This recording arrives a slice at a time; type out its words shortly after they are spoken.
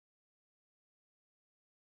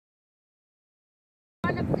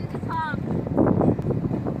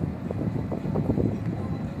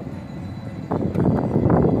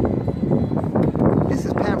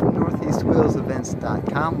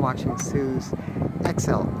CadillacLaSalle.com, watching Sue's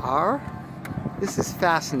XLR. This is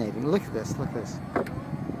fascinating. Look at this, look at this.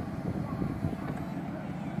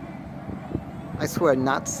 I swear,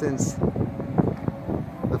 not since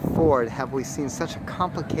the Ford have we seen such a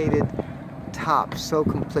complicated top, so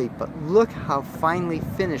complete. But look how finely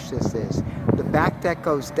finished this is. The back deck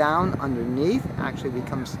goes down underneath, actually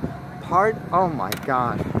becomes part. Oh my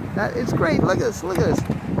gosh, that is great. Look at this, look at this.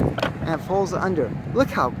 And it folds under. Look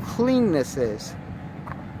how clean this is.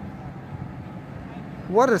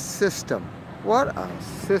 What a system. What a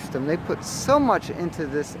system. They put so much into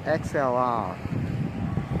this XLR.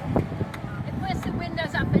 It puts the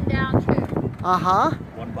windows up and down too. Uh-huh.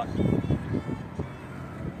 One button.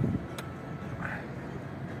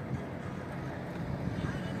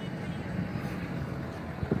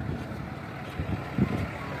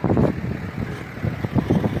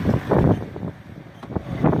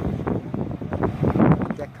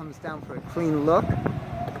 That comes down for a clean look.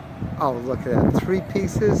 Oh, look at that. 3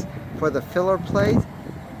 pieces for the filler plate.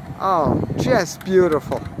 Oh, just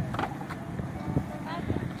beautiful.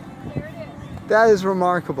 That is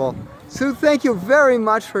remarkable. Sue, thank you very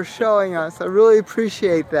much for showing us. I really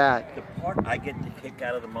appreciate that. The part I get the kick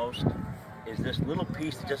out of the most is this little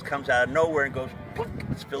piece that just comes out of nowhere and goes, plunk,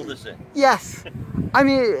 let's fill this in. Yes. I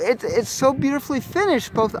mean, it's so beautifully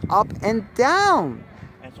finished, both up and down.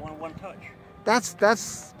 And it's only one touch. That's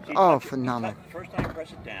So oh, phenomenal. First time you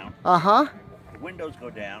press it down, Uh-huh. the windows go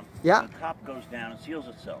down, Yeah. the top goes down and seals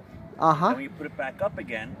itself. Uh-huh. And when you put it back up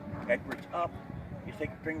again, after it's up, you take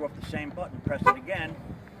your finger off the same button, press it again,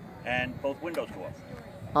 and both windows go up.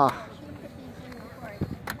 Ah.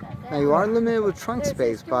 Now you are limited with trunk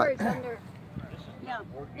space, but Yeah,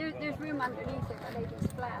 there's room underneath it, but they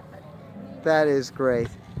just flat. But that is great.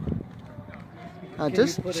 Now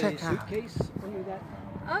just you put check a out. suitcase under that?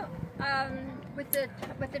 with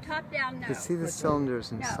the top down, no. You see the cylinders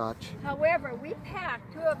and No. such. However, we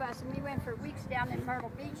packed, 2 of us, and we went for weeks down in Myrtle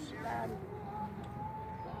Beach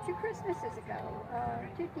 2 Christmases ago,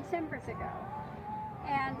 2 Decembers ago,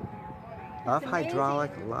 and Love it's amazing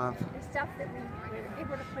hydraulic, love. the stuff that we were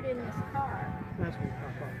able to put in this car That's what you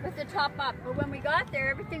pop up. with the top up. But when we got there,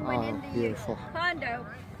 everything went Oh, in the beautiful. condo.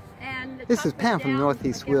 And the This top is Pam went from down like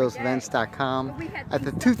every day. NortheastWheelsEvents.com But we had at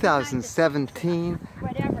the things 2017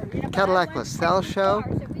 whatever, you know, but Cadillac I went LaSalle so show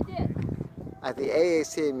far, so we did. at the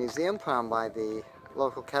AACA Museum, put on by the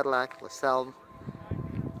local Cadillac LaSalle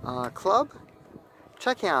Club.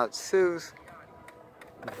 Checking out Sue's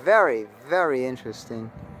very, very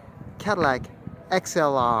interesting Cadillac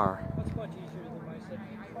XLR. That's much easier than my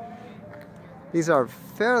 75. These are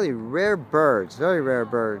fairly rare birds, very rare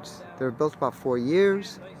birds. They were built about 4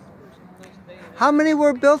 years. How many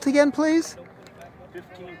were built again, please?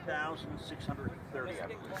 15,630 of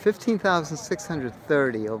them.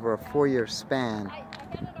 15,630 over a 4-year span.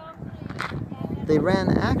 They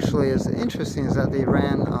ran, actually, as interesting as that, they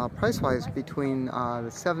ran price-wise between the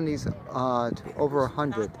 70s to over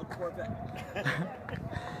 100.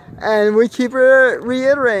 And we keep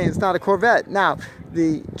reiterating, it's not a Corvette. Now,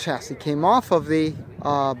 the chassis came off of the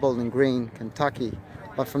Bowling Green, Kentucky,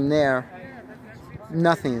 but from there,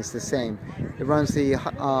 nothing is the same. It runs the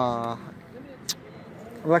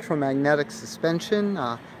electromagnetic suspension,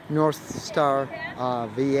 North Star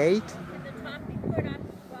V8.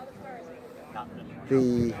 The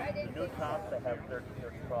The new tops, I have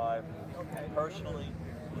 3035. Personally,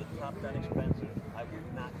 the top that expensive, I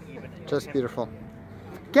would not even. just beautiful.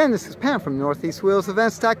 Again, this is Pam from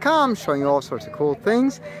NortheastWheelsEvents.com, showing you all sorts of cool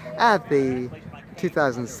things at the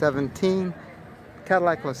 2017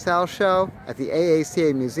 Cadillac LaSalle show at the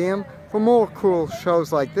AACA Museum. For more cool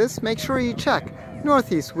shows like this, make sure you check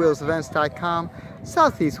NortheastWheelsEvents.com,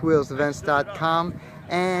 SoutheastWheelsEvents.com,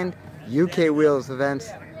 and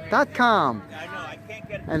UKWheelsEvents.com.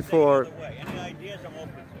 And for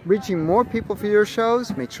reaching more people for your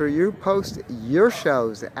shows, make sure you post your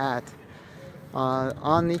shows at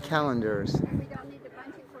on the calendars.